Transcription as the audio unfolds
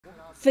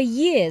For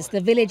years,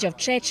 the village of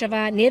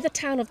Čečava, near the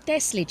town of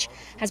Teslić,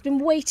 has been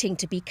waiting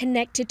to be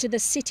connected to the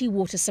city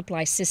water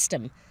supply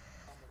system.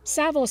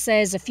 Savo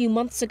says a few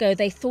months ago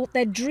they thought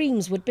their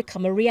dreams would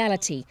become a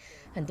reality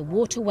and the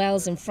water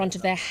wells in front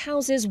of their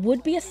houses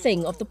would be a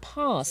thing of the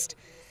past.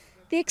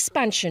 The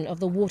expansion of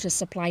the water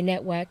supply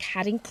network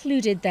had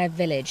included their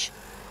village.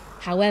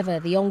 However,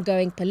 the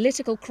ongoing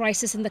political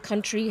crisis in the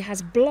country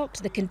has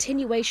blocked the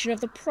continuation of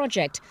the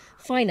project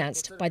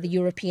financed by the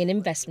European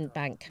Investment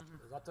Bank.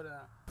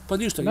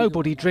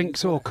 Nobody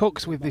drinks or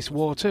cooks with this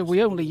water.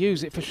 We only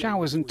use it for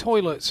showers and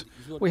toilets.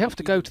 We have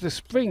to go to the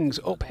springs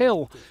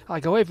uphill.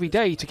 I go every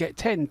day to get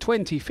 10,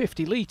 20,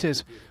 50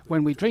 litres.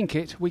 When we drink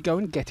it, we go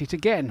and get it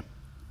again.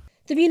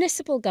 The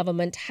municipal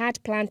government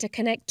had planned to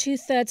connect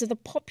 2/3 of the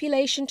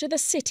population to the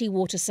city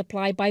water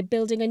supply by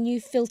building a new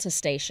filter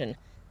station.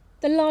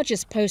 The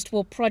largest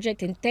post-war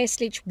project in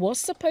Teslić was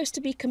supposed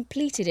to be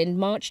completed in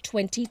March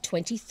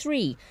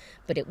 2023,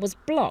 but it was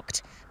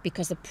blocked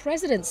because the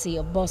presidency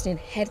of Bosnia and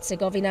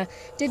Herzegovina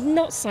did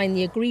not sign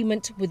the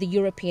agreement with the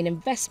European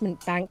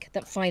Investment Bank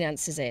that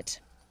finances it.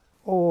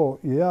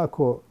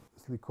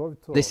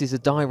 This is a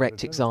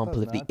direct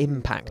example of the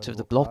impact of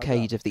the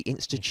blockade of the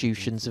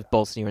institutions of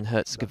Bosnia and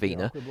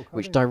Herzegovina,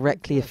 which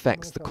directly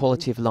affects the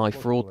quality of life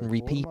for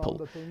ordinary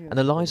people, and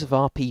the lives of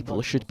our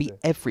people should be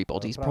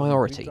everybody's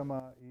priority.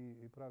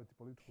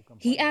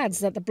 He adds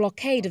that the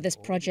blockade of this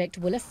project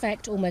will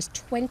affect almost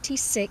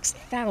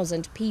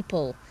 26,000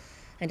 people.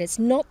 And it's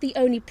not the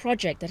only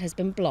project that has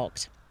been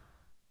blocked.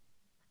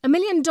 $1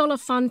 million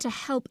fund to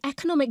help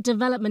economic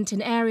development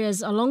in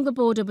areas along the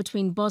border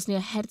between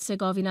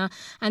Bosnia-Herzegovina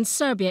and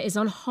Serbia is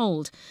on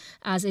hold,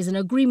 as is an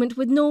agreement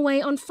with Norway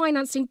on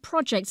financing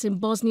projects in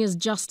Bosnia's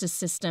justice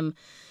system,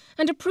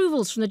 and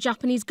approvals from the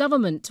Japanese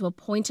government to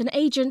appoint an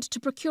agent to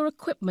procure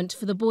equipment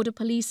for the border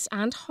police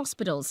and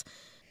hospitals.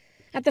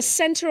 At the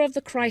centre of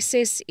the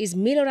crisis is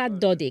Milorad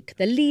Dodik,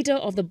 the leader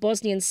of the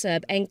Bosnian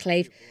Serb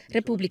enclave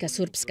Republika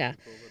Srpska,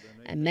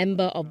 a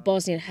member of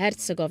Bosnia and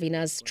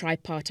Herzegovina's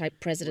tripartite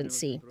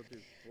presidency.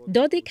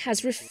 Dodik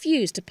has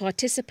refused to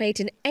participate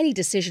in any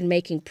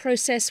decision-making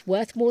process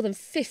worth more than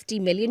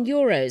 €50 million,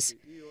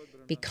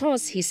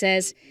 because, he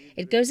says,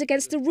 it goes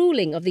against the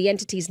ruling of the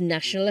entity's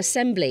National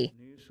Assembly.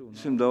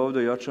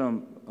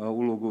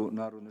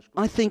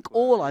 I think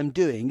all I'm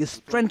doing is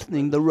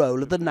strengthening the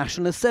role of the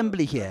National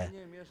Assembly here,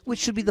 which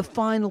should be the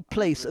final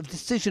place of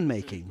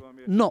decision-making,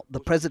 not the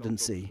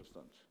presidency.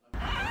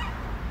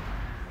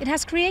 It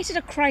has created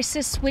a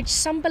crisis which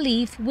some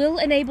believe will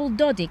enable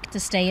Dodik to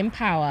stay in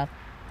power.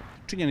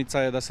 The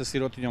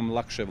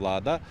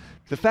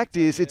fact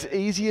is, it's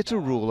easier to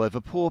rule over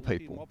poor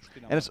people.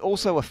 And it's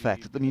also a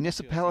fact that the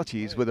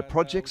municipalities where the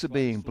projects are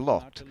being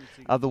blocked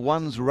are the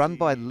ones run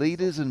by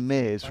leaders and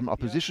mayors from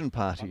opposition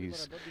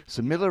parties.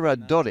 So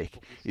Milorad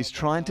Dodik is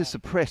trying to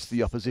suppress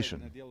the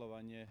opposition.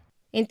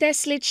 In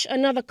Teslić,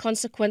 another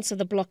consequence of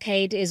the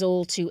blockade is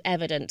all too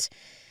evident.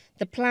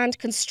 The planned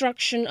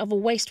construction of a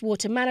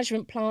wastewater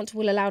management plant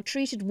will allow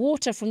treated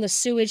water from the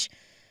sewage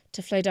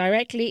to flow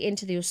directly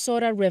into the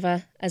Usora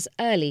River as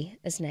early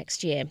as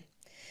next year.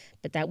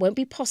 But that won't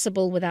be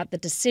possible without the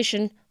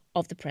decision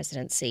of the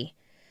presidency.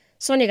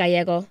 Sonia,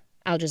 Gallego,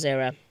 Al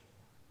Jazeera.